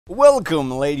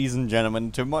Welcome, ladies and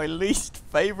gentlemen, to my least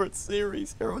favourite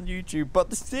series here on YouTube,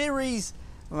 but the series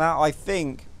that I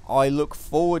think I look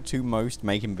forward to most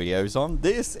making videos on.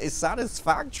 This is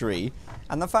Satisfactory,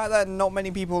 and the fact that not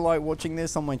many people like watching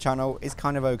this on my channel is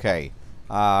kind of okay.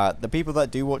 The people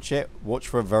that do watch it watch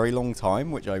for a very long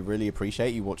time, which I really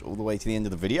appreciate. You watch all the way to the end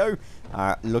of the video,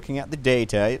 looking at the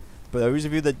data. But those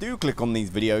of you that do click on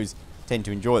these videos tend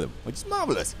to enjoy them, which is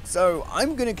marvelous. So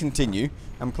I'm going to continue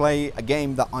and play a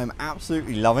game that I'm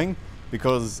absolutely loving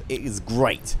because it is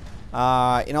great. In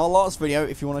our last video,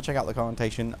 if you want to check out the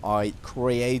commentation, I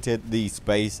created the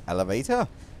space elevator.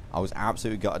 I was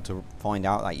absolutely gutted to find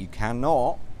out that you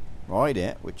cannot ride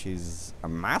it, which is a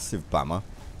massive bummer.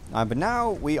 But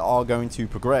now we are going to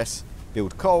progress,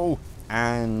 build coal,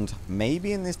 and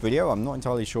maybe in this video, I'm not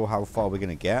entirely sure how far we're going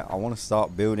to get. I want to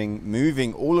start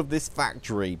moving all of this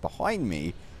factory behind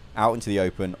me out into the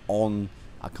open on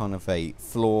a kind of a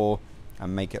floor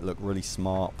and make it look really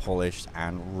smart, polished,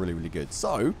 and really, really good.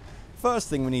 So, first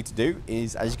thing we need to do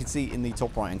is, as you can see in the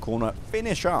top right hand corner,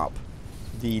 finish up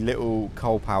the little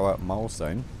coal power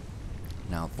milestone.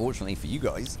 Now, fortunately for you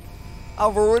guys,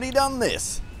 I've already done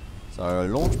this. So,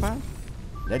 launch pad,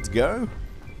 let's go.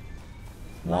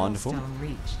 Wonderful. Milestone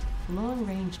reached.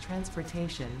 Long-range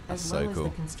transportation, as well as cool. the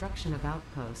construction of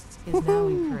outposts, is now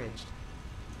encouraged.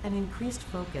 An increased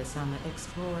focus on the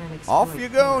explore and exploit. Off you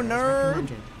go, is nerd!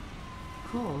 recommended.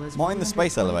 Coal is Mind the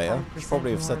space elevator. Should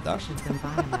probably have more said that. efficient than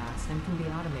biomass and can be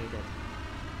automated.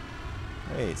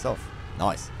 Hey, it's off.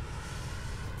 Nice.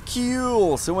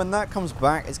 Cool. So when that comes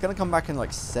back, it's going to come back in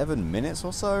like 7 minutes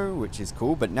or so, which is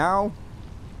cool. But now,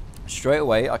 straight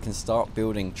away, I can start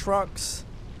building trucks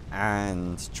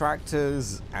and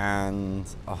tractors, and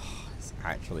it's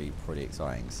actually pretty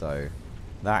exciting. So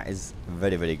that is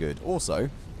very, very good. Also,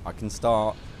 I can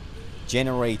start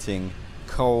generating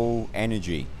coal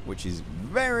energy, which is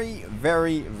very,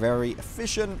 very, very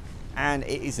efficient, and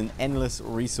it is an endless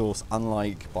resource,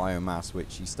 unlike biomass,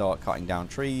 which you start cutting down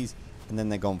trees and then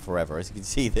they're gone forever. As you can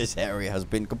see, this area has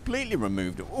been completely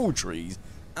removed of all trees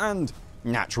and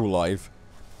natural life,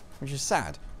 which is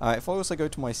sad. If I also go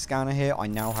to my scanner here, I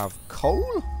now have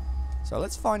coal. So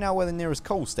let's find out where the nearest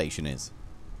coal station is.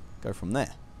 Go from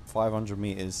there. 500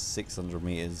 meters, 600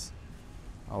 meters.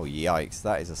 Oh, yikes.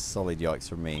 That is a solid yikes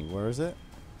for me. Where is it?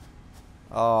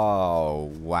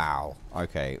 Oh, wow.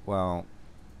 Okay, well,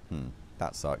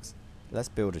 that sucks. Let's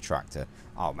build a tractor.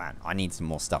 Oh, man, I need some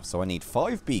more stuff. So I need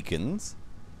 5 beacons,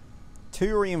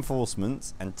 2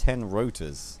 reinforcements, and 10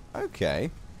 rotors.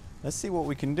 Okay, let's see what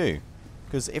we can do.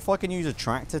 Because if I can use a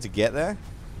tractor to get there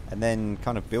and then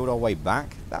kind of build our way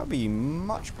back, that would be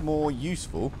much more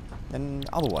useful than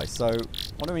otherwise. So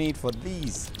what do we need for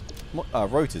these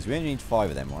rotors? We only need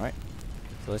 5 of them, right?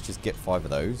 So let's just get 5 of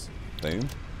those. Boom.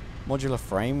 Modular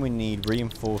frame, we need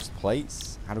reinforced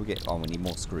plates. How do we get... Oh, we need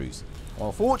more screws.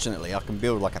 Well, fortunately, I can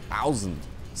build like 1,000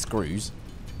 screws.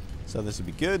 So this would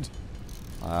be good.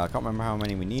 I can't remember how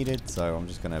many we needed, so I'm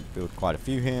just going to build quite a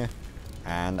few here.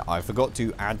 And I forgot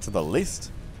to add to the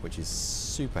list, which is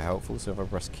super helpful. So if I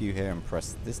press Q here and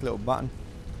press this little button,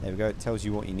 there we go. It tells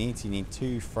you what you need. So you need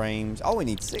 2 frames. Oh, we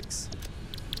need 6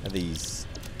 of these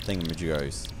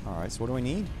thingamajigos. Alright, so what do we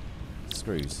need?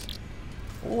 Screws.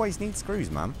 Always need screws,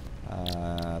 man.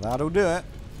 That'll do it.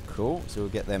 Cool. So we'll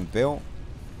get them built.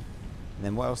 And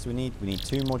then what else do we need? We need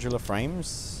 2 modular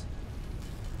frames.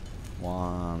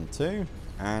 1, 2.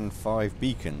 And 5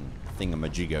 beacon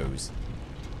thingamajigos,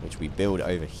 which we build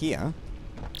over here.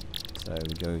 So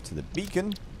we go to the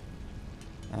beacon.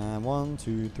 And 1,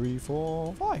 2, 3,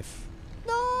 4, 5.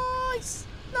 Nice!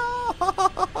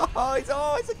 Nice!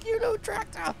 Oh, it's a cute little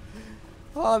tractor.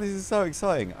 Oh, this is so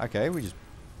exciting. Okay, we just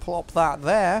plop that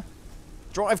there.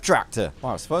 Drive tractor.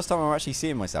 Wow, it's the first time I'm actually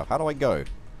seeing myself. How do I go?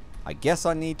 I guess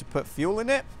I need to put fuel in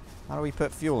it. How do we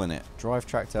put fuel in it? Drive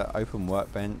tractor, open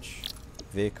workbench,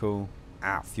 vehicle,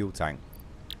 fuel tank.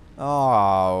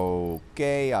 Oh,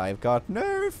 okay, I've got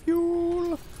no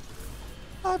fuel.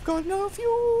 I've got no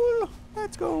fuel.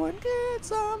 Let's go and get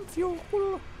some fuel.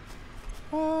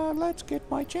 Let's get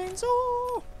my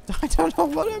chainsaw. I don't know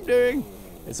what I'm doing.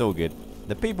 It's all good.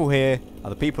 The people here are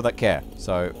the people that care.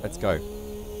 So, let's go.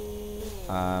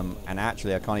 And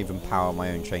actually, I can't even power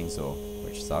my own chainsaw,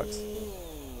 which sucks.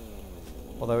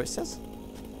 Although it says...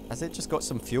 Has it just got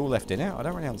some fuel left in it? I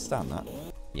don't really understand that.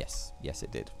 Yes. Yes,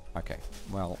 it did. Okay,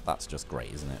 well, that's just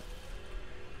great, isn't it?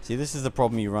 See, this is the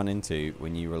problem you run into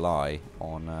when you rely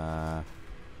on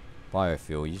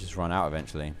biofuel. You just run out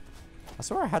eventually. I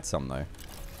swear I had some, though.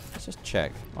 Let's just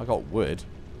check. I got wood.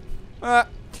 Alright,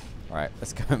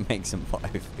 let's go and make some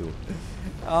biofuel.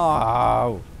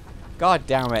 Oh, God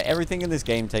damn it. Everything in this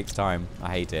game takes time.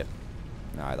 I hate it.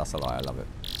 No, that's a lie. I love it.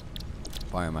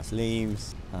 Biomass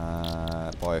leaves.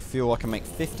 Biofuel. I can make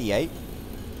 58.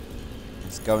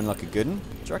 It's going like a good one. Do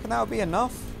you reckon that would be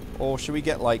enough? Or should we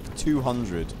get like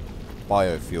 200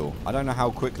 biofuel? I don't know how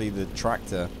quickly the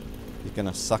tractor is going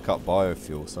to suck up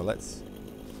biofuel. So let's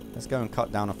go and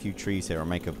cut down a few trees here and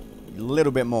make a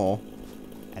little bit more.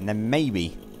 And then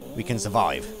maybe we can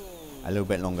survive a little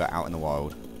bit longer out in the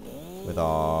wild with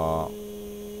our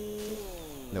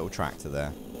little tractor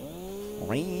there.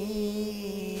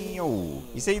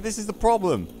 You see, this is the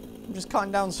problem. I'm just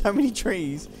cutting down so many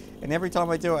trees, and every time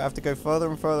I do it, I have to go further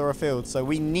and further afield. So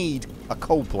we need a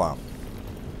coal plant.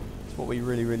 That's what we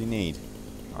really, really need.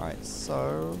 Alright,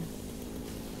 so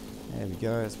there we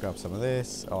go. Let's grab some of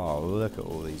this. Oh, look at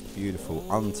all these beautiful,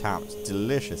 untapped,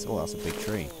 delicious. Oh, that's a big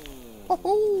tree.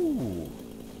 Oh,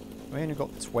 we only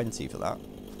got 20 for that.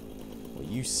 Well,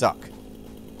 you suck.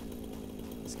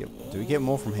 Let's get. Do we get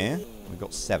more from here? We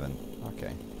got 7.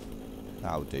 Okay.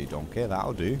 That'll do, donkey.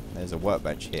 That'll do. There's a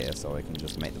workbench here, so I can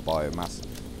just make the biomass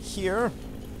here.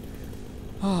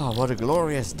 Ah, what a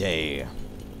glorious day.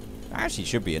 Actually,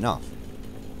 should be enough.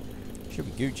 Should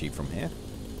be Gucci from here.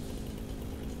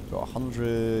 Got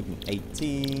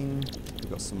 118. We've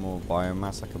got some more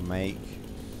biomass I can make.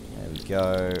 There we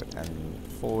go. And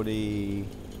 40.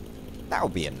 That'll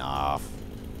be enough.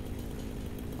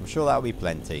 I'm sure that'll be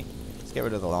plenty. Let's get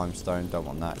rid of the limestone. Don't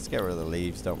want that. Let's get rid of the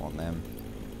leaves. Don't want them.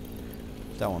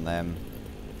 Don't want them.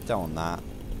 Don't want that.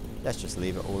 Let's just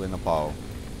leave it all in a pile.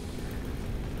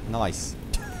 Nice.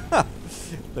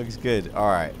 Looks good.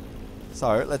 Alright.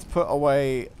 So, let's put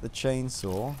away the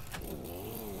chainsaw.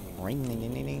 Ring, ding,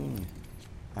 ding, ding, ding.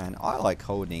 And I like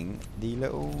holding the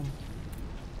little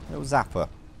zapper.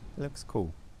 It looks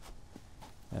cool.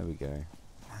 There we go.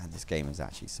 Man, this game is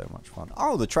actually so much fun.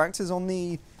 Oh, the tractor's on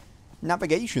the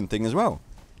navigation thing as well.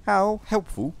 How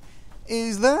helpful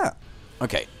is that?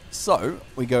 Okay, so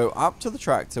we go up to the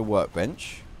tractor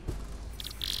workbench.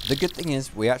 The good thing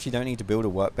is we actually don't need to build a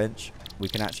workbench. We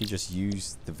can actually just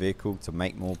use the vehicle to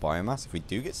make more biomass if we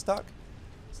do get stuck.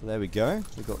 So there we go.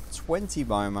 We've got 20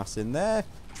 biomass in there.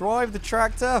 Drive the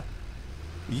tractor.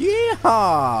 Yeah!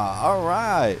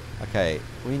 Alright. Okay,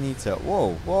 we need to...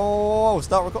 Whoa, whoa, whoa.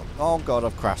 Start record... Oh, God,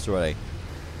 I've crashed already.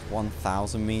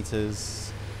 1,000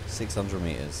 meters. 600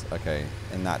 meters. Okay,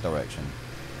 in that direction.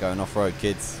 Going off-road,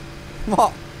 kids.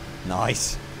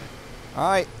 Nice.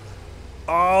 Alright.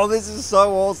 Oh, this is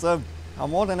so awesome.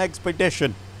 I'm on an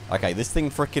expedition. Okay, this thing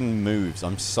freaking moves.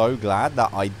 I'm so glad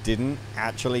that I didn't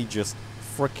actually just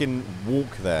freaking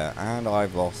walk there. And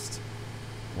I've lost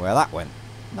where that went.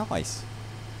 Nice.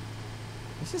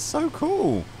 This is so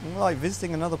cool. I'm like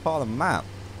visiting another part of the map.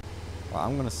 Right,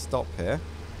 I'm going to stop here.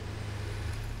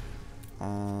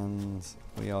 And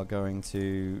we are going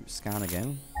to scan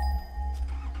again.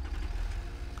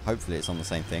 Hopefully it's on the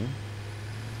same thing.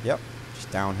 Yep,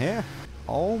 just down here.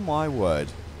 Oh my word.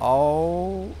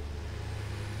 Oh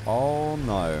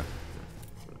no.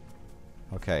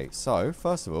 Okay, so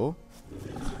first of all.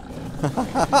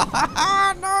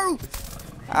 No!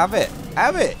 Have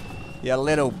it, you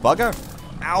little bugger.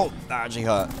 Ow, that actually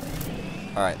hurt.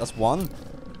 Alright, that's one.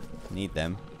 Need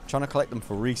them. I'm trying to collect them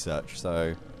for research,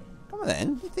 so. Come on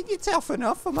then. You think you're tough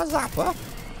enough for my zapper?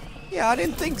 Yeah, I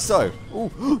didn't think so.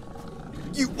 Ooh.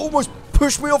 You almost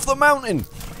pushed me off the mountain.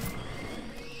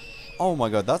 Oh my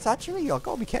god, that's actually... I've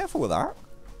got to be careful with that.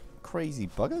 Crazy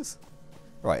buggers.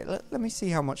 Right, let me see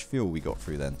how much fuel we got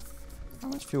through then. How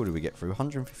much fuel did we get through?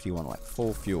 151, like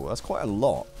 4 fuel. That's quite a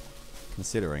lot,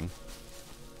 considering.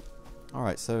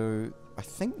 Alright, so... I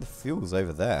think the fuel's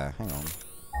over there. Hang on.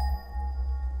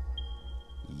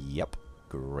 Yep.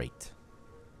 Great.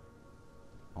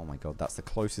 Oh my god, that's the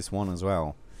closest one as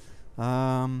well.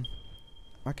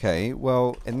 Okay,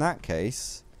 well, in that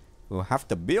case, we'll have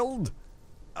to build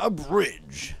a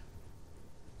bridge.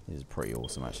 This is pretty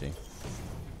awesome, actually.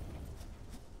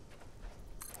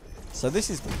 So this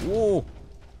is... Whoa!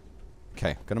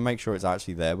 Okay, gonna make sure it's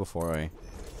actually there before I...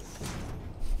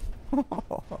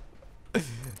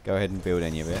 Go ahead and build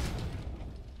any of it.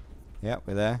 Yep,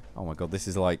 we're there. Oh my god, this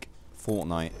is like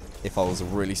Fortnite if I was a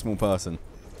really small person.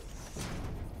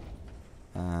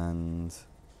 And...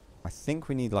 I think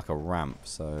we need like a ramp,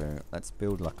 so let's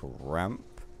build like a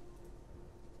ramp.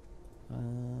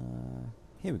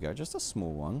 Here we go, just a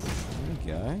small one. There we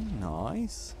go,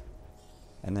 nice.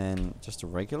 And then just a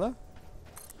regular.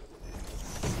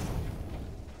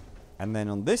 And then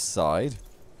on this side,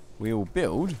 we will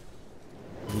build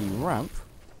the ramp.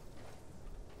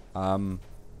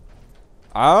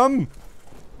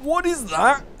 What is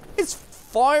that? It's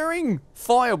firing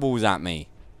fireballs at me.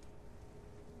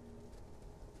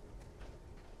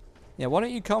 Yeah, why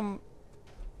don't you come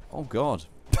Oh, God.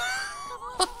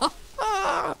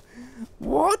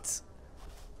 What?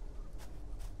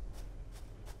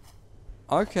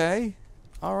 Okay.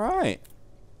 Alright.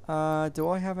 Do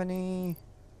I have any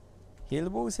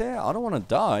healables here? I don't want to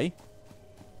die.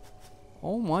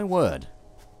 Oh, my word.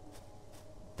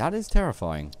 That is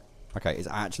terrifying. Okay, it's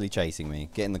actually chasing me.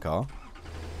 Get in the car.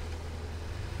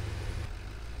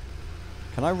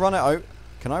 Can I run it out?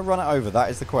 Can I run it over? That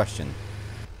is the question.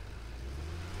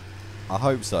 I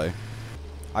hope so.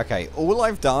 Okay, all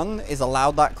I've done is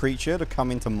allowed that creature to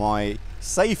come into my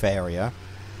safe area.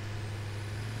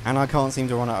 And I can't seem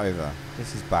to run it over.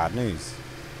 This is bad news.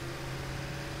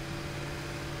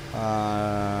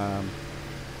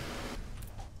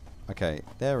 Okay,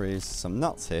 there is some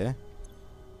nuts here.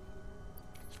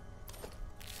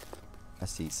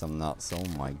 Let's eat some nuts. Oh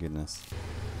my goodness.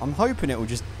 I'm hoping it will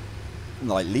just,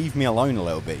 like, leave me alone a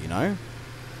little bit, you know?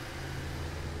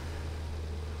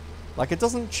 Like, it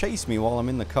doesn't chase me while I'm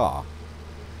in the car.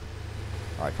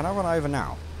 Alright, can I run over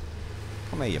now?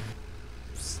 Come here, you...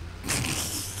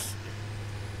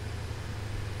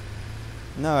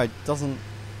 No, it doesn't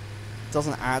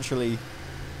actually...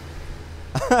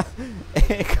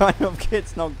 It kind of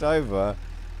gets knocked over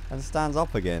and stands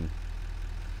up again.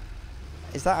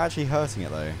 Is that actually hurting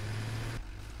it, though?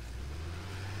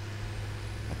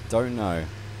 I don't know.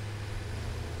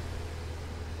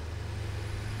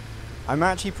 I'm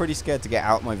actually pretty scared to get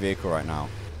out my vehicle right now.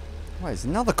 Oh, it's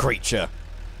another creature.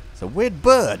 It's a weird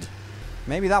bird.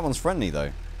 Maybe that one's friendly,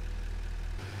 though.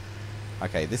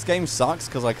 Okay, this game sucks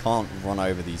because I can't run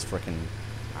over these frickin'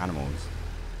 animals.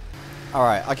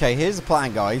 Alright, okay, here's the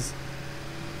plan, guys.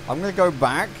 I'm going to go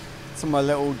back to my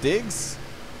little digs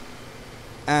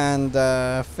and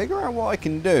figure out what I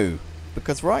can do.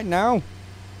 Because right now,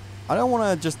 I don't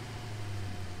want to just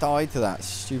die to that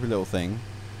stupid little thing.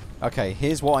 Okay,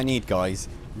 here's what I need, guys.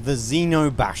 The Xeno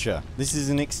Basher. This is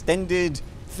an extended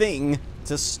thing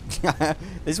to...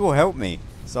 This will help me.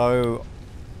 So,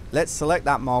 let's select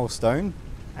that milestone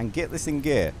and get this in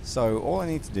gear. So, all I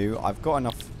need to do... I've got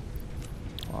enough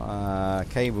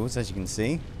cables, as you can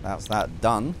see. That's that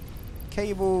done.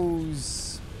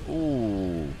 Cables...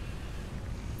 Ooh.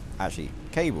 Actually,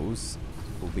 cables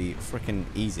will be freaking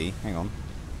easy. Hang on.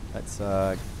 Let's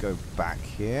go back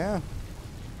here.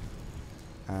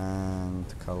 And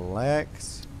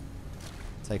collect.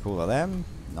 Take all of them.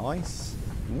 Nice.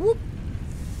 Whoop.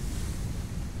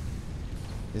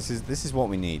 This is what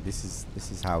we need. This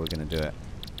is how we're gonna do it.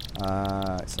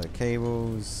 So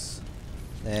cables.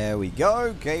 There we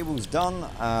go. Cables done.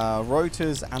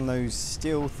 Rotors and those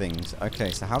steel things.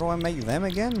 Okay, so how do I make them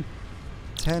again?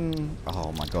 10.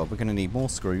 Oh my god, we're gonna need more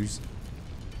screws.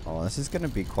 Oh, this is gonna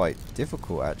be quite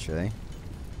difficult actually.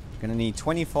 Gonna need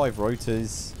 25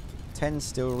 rotors. 10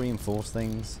 steel reinforced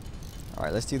things.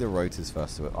 Alright, let's do the rotors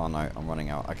first. Oh no, I'm running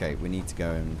out. Okay, we need to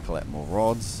go and collect more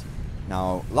rods.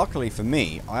 Now, luckily for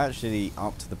me, I actually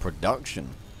upped the production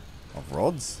of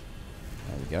rods.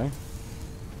 There we go.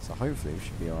 So hopefully we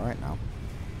should be alright now.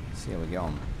 Let's see how we get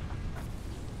on.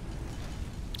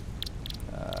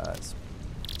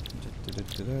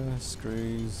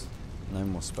 Screws. No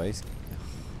more space.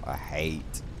 I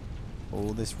hate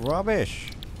all this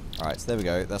rubbish. Alright, so there we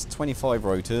go. That's 25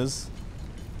 rotors.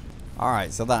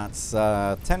 Alright, so that's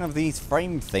 10 of these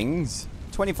frame things.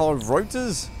 25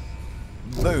 rotors.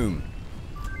 Boom.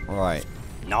 Alright.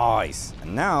 Nice.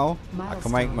 And now I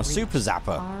can make my super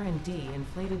zapper. R&D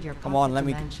inflated your Come on, let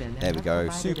me... dimension There we go.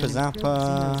 Super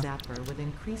zapper.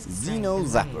 Xeno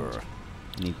zapper.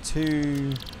 Need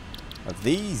 2 of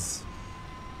these.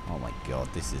 Oh my god,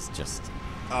 this is just...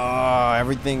 Oh,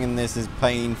 everything in this is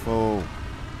painful.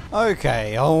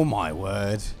 Okay, oh my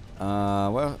word.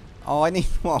 Well, oh, I need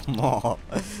one more.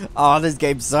 Oh, this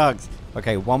game sucks.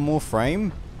 Okay, one more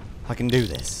frame. I can do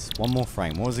this. One more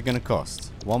frame. What is it going to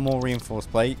cost? One more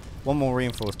reinforced plate. One more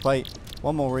reinforced plate.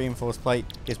 One more reinforced plate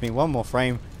gives me one more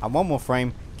frame. And one more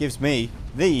frame gives me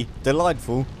the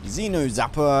delightful Xeno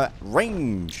Zapper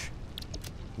range.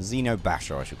 Xeno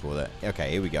Basher, I should call it.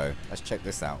 Okay, here we go. Let's check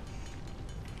this out.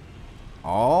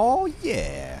 Oh,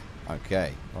 yeah.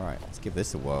 Okay, alright, let's give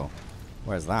this a whirl.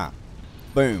 Where's that?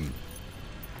 Boom.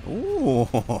 Ooh.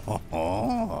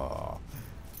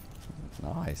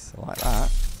 Nice, I like that.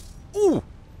 Ooh.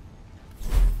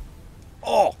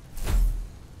 Oh.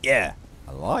 Yeah,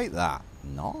 I like that.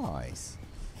 Nice.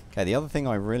 Okay, the other thing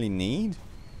I really need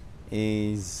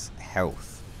is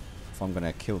health if I'm going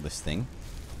to kill this thing.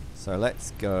 So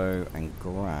let's go and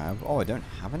grab... Oh, I don't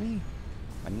have any?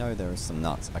 I know there are some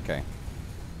nuts. Okay.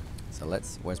 So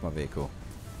let's... Where's my vehicle?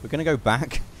 We're going to go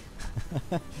back.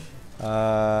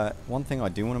 One thing I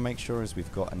do want to make sure is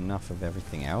we've got enough of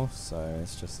everything else. So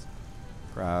let's just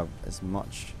Grab as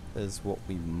much as what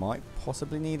we might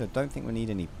possibly need. I don't think we need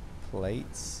any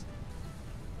plates.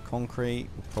 Concrete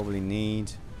we'll probably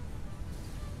need.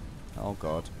 Oh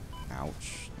god.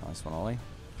 Ouch. Nice one, Ollie.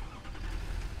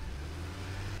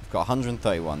 We've got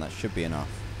 131. That should be enough.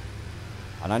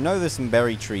 And I know there's some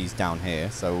berry trees down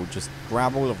here, so we'll just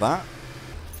grab all of that.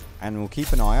 And we'll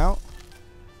keep an eye out.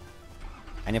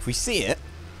 And if we see it,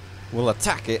 we'll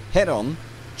attack it head on.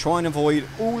 Try and avoid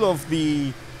all of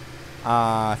the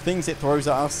things it throws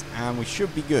at us, and we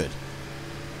should be good.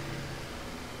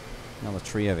 Another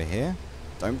tree over here.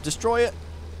 Don't destroy it.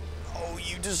 Oh,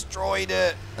 you destroyed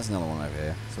it. There's another one over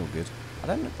here. It's all good.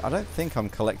 I don't think I'm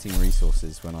collecting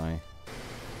resources when I...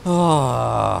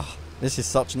 Ah, this is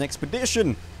such an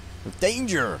expedition with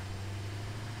danger.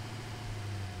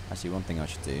 Actually, one thing I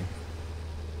should do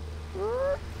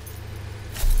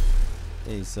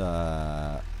is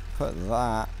put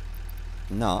that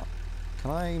nut. Can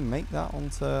I make that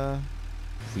onto...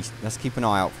 Let's keep an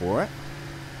eye out for it.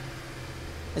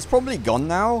 It's probably gone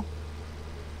now.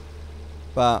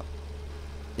 But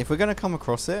if we're going to come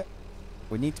across it,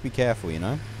 we need to be careful, you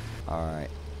know? Alright.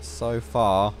 So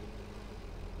far,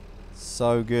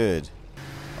 so good.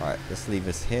 Alright, let's leave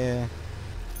this here.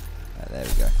 There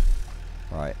we go.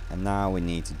 Right, and now we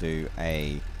need to do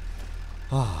a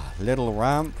little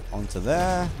ramp onto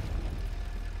there.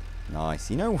 Nice.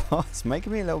 You know what? It's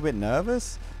making me a little bit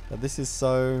nervous that this is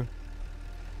so...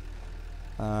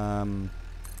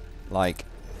 like,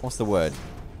 what's the word?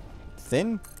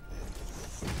 Thin?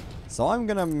 So I'm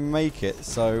going to make it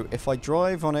so if I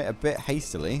drive on it a bit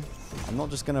hastily, I'm not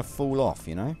just going to fall off,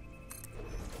 you know?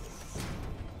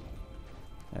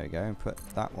 There we go. And put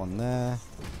that one there.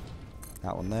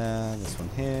 That one there. This one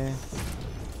here.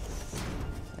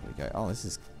 There we go. Oh, this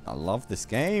is... I love this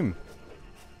game.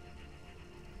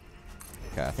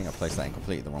 Okay, I think I placed that in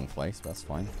completely the wrong place, but that's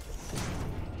fine.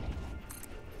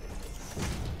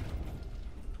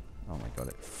 Oh my god,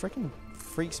 it freaking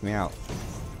freaks me out.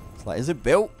 It's like, is it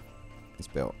built? It's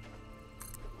built.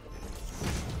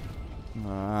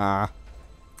 Ah.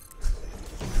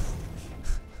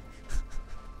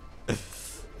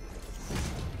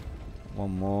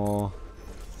 One more.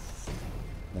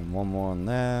 Then one more on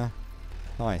there.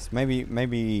 Nice.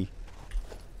 Maybe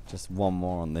just one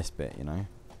more on this bit, you know?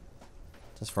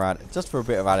 Just for a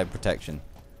bit of added protection.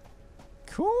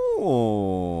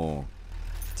 Cool.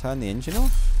 Turn the engine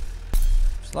off.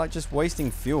 It's like just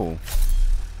wasting fuel.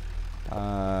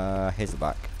 Here's the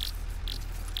back.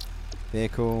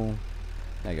 Vehicle.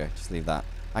 There you go. Just leave that.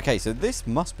 Okay, so this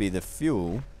must be the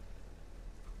fuel.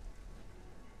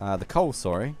 The coal,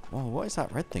 sorry. Oh, what is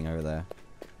that red thing over there?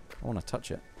 I want to touch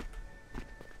it.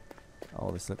 Oh,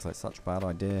 this looks like such a bad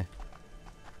idea.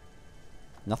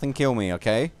 Nothing kill me,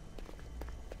 okay?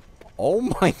 Oh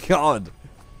my god!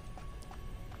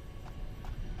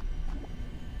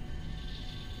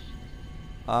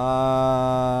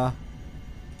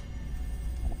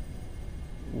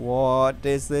 What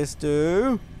does this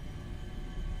do?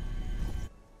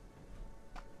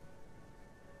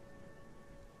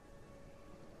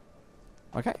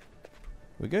 Okay.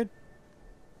 We're good.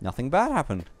 Nothing bad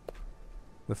happened.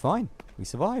 We're fine. We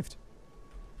survived.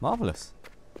 Marvelous.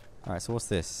 Alright, so what's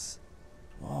this?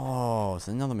 Oh, it's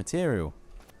another material.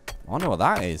 I wonder what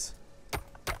that is.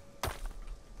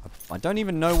 I don't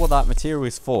even know what that material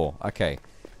is for. Okay.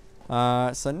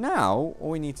 So now,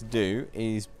 all we need to do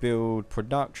is build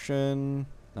production...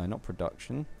 No, not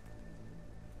production.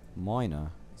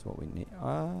 Miner is what we need.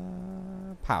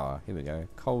 Power. Here we go.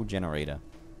 Coal generator.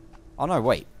 Oh, no,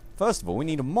 wait. First of all, we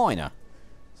need a miner.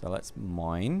 So let's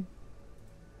mine.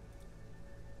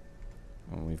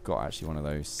 Oh, we've got actually one of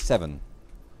those. 7.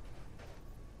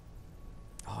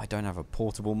 Oh, I don't have a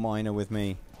portable miner with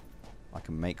me. I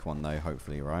can make one though,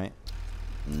 hopefully, right?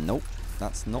 Nope.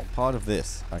 That's not part of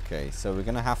this. Okay, so we're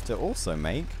going to have to also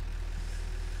make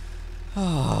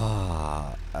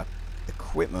a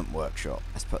equipment workshop.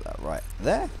 Let's put that right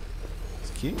there.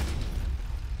 It's cute.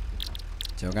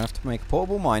 So we're going to have to make a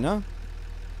portable miner.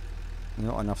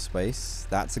 Not enough space.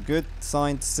 That's a good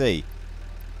sign to see.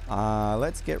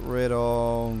 Let's get rid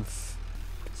of...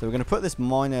 So we're going to put this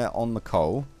miner on the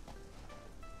coal.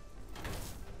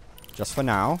 Just for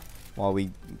now. While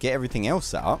we get everything else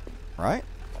set up. Right?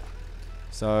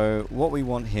 So what we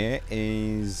want here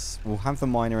is... We'll have the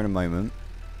miner in a moment.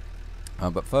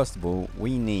 But first of all,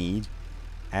 we need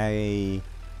a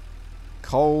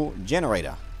coal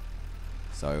generator.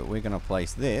 So we're going to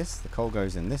place this. The coal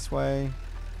goes in this way.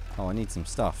 Oh, I need some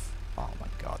stuff. Oh my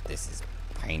god, this is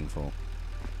painful.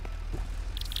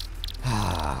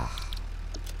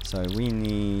 So we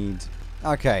need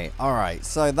Okay, alright.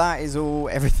 So that is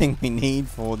everything we need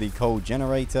for the coal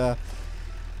generator.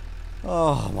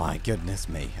 Oh my goodness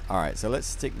me. Alright, so let's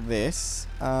stick this.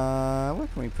 Where can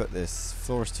we put this?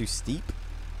 Floor is too steep.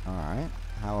 Alright.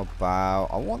 How about...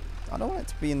 I don't want it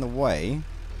to be in the way.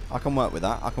 I can work with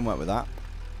that. I can work with that.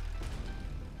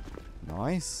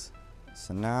 Nice.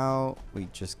 So now we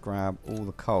just grab all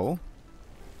the coal.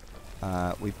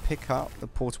 We pick up the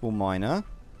portable miner.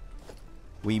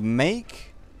 We make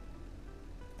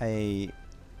a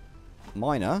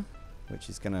miner, which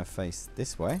is going to face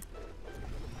this way.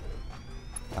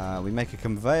 We make a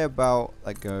conveyor belt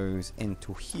that goes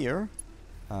into here.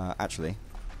 Actually,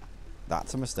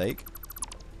 that's a mistake.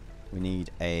 We need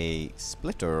a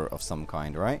splitter of some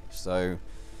kind, right? So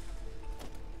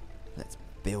let's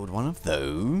build one of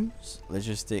those.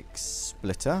 Logistics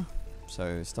splitter.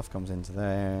 So stuff comes into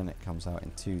there and it comes out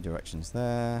in 2 directions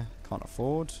there. Can't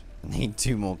afford. Need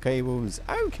 2 more cables.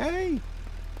 Okay.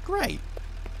 Great.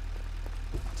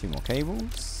 2 more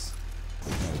cables.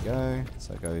 There we go.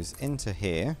 So it goes into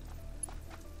here.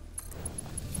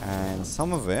 And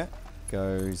some of it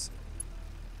goes...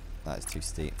 That is too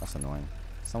steep. That's annoying.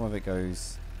 Some of it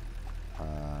goes...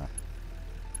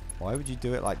 why would you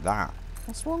do it like that?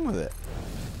 What's wrong with it?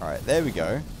 Alright, there we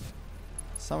go.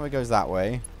 Some of it goes that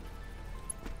way.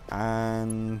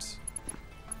 And...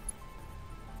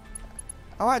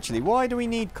 Oh, actually, why do we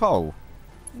need coal?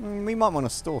 We might want to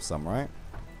store some, right?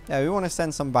 Yeah, we want to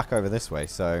send some back over this way,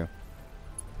 so...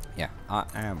 Yeah, I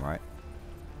am right.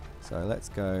 So let's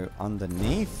go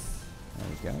underneath. There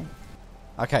we go.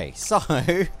 Okay, so...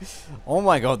 oh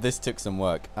my god, this took some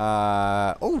work.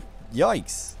 Oh,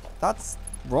 yikes. That's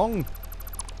wrong.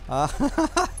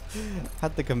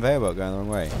 Had the conveyor belt going the wrong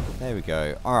way. There we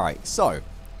go. Alright, so...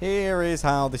 Here is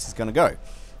how this is going to go.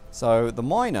 So, the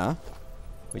miner,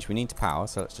 which we need to power,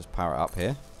 so let's just power it up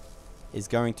here, is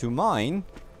going to mine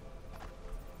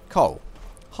coal.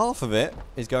 Half of it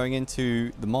is going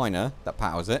into the miner that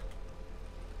powers it.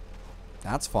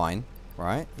 That's fine,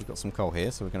 right? We've got some coal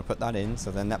here, so we're going to put that in, so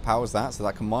then that powers that, so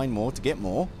that can mine more to get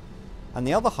more. And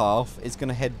the other half is going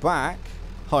to head back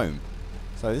home.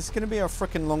 So this is going to be a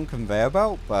freaking long conveyor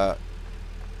belt, but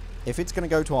if it's going to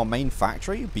go to our main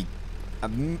factory,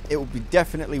 it will be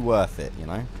definitely worth it, you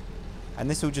know? And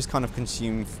this will just kind of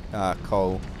consume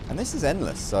coal. And this is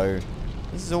endless, so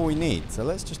this is all we need. So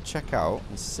let's just check out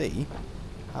and see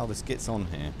how this gets on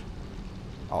here.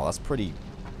 Oh, that's pretty...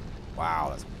 Wow,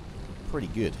 that's pretty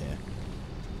good here.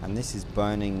 And this is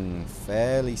burning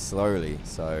fairly slowly,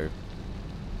 so...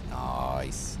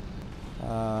 Nice.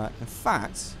 In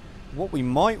fact, what we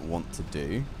might want to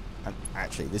do... And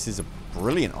actually, this is a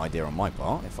brilliant idea on my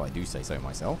part, if I do say so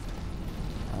myself.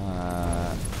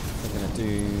 We're going to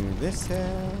do this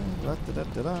here. Let's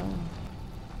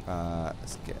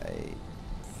get a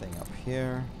thing up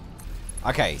here.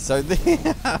 Okay, so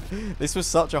this was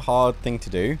such a hard thing to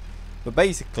do. But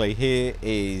basically, here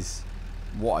is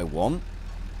what I want.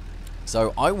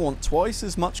 So I want twice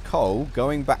as much coal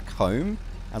going back home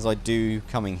as I do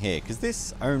coming here. Because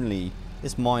this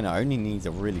miner only needs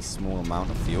a really small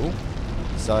amount of fuel.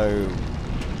 So,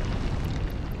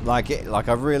 like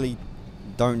I really...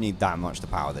 don't need that much to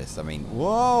power this. I mean,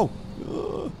 whoa!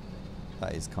 Ugh,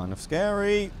 that is kind of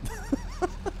scary.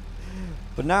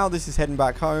 But now this is heading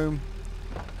back home,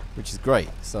 which is great.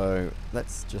 So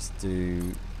let's just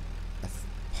do a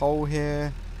pole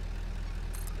here.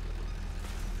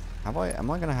 Am I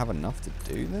going to have enough to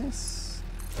do this?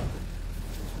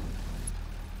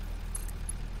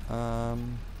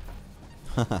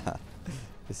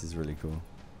 This is really cool.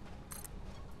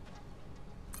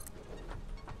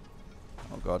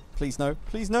 Oh god, please no,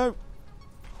 please no!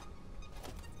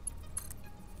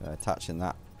 Attaching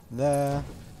that there.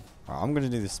 Alright, I'm gonna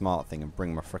do the smart thing and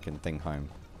bring my frickin' thing home.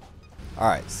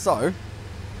 Alright, so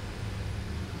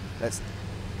let's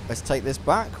take this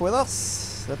back with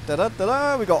us.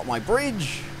 We got my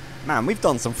bridge. Man, we've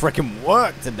done some frickin'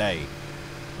 work today.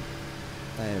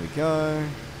 There we go.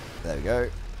 There we go.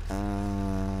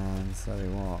 And so we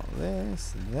want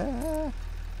this there.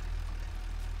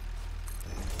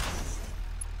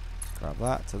 Grab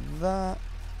that to that.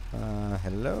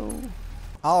 Hello.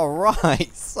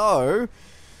 Alright, so...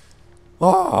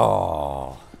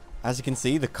 Oh, as you can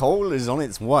see, the coal is on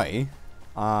its way.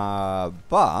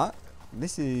 But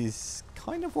this is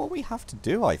kind of what we have to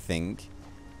do, I think.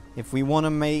 If we want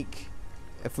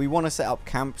to set up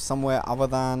camp somewhere other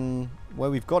than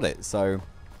where we've got it. So,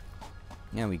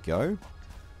 there we go.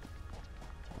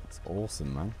 That's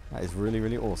awesome, man. That is really,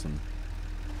 really awesome.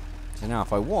 So now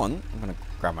if I want, I'm going to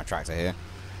grab my tractor here.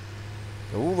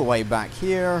 Go all the way back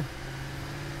here.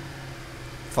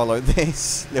 Follow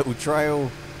this little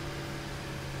trail.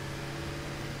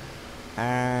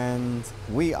 And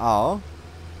we are...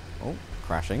 Oh,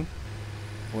 crashing.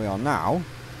 We are now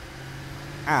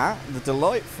at the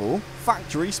delightful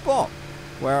factory spot,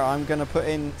 where I'm going to put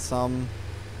in some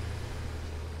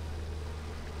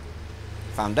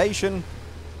foundation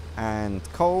and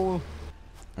coal.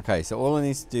 Okay, so all I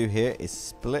need to do here is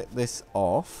split this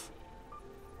off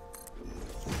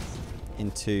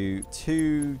into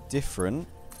two different...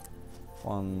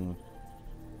 One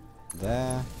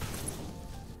there.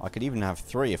 I could even have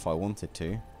three if I wanted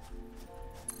to.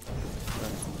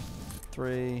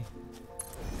 3.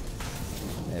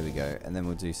 There we go. And then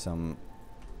we'll do some...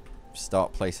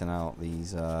 Start placing out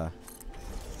these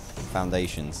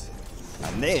foundations.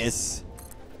 And this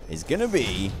is going to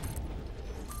be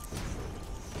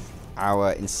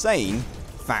our insane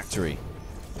factory.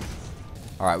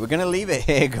 Alright, we're going to leave it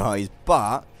here, guys.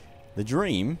 But the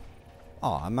dream...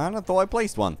 Oh, man, I thought I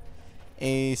placed one.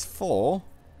 Is for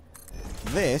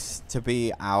this to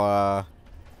be our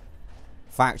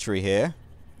factory here.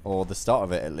 Or the start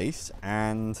of it, at least.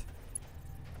 And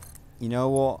you know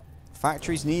what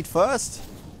factories need first?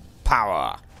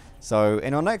 Power. So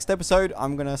in our next episode,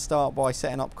 I'm going to start by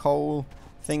setting up coal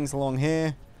things along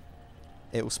here.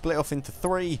 It will split off into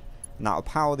 3. And that will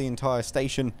power the entire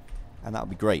station. And that'll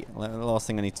be great. The last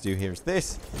thing I need to do here is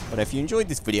this. But if you enjoyed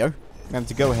this video, remember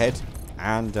to go ahead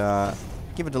and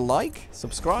give it a like,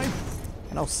 subscribe,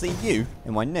 and I'll see you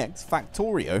in my next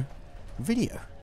Factorio video.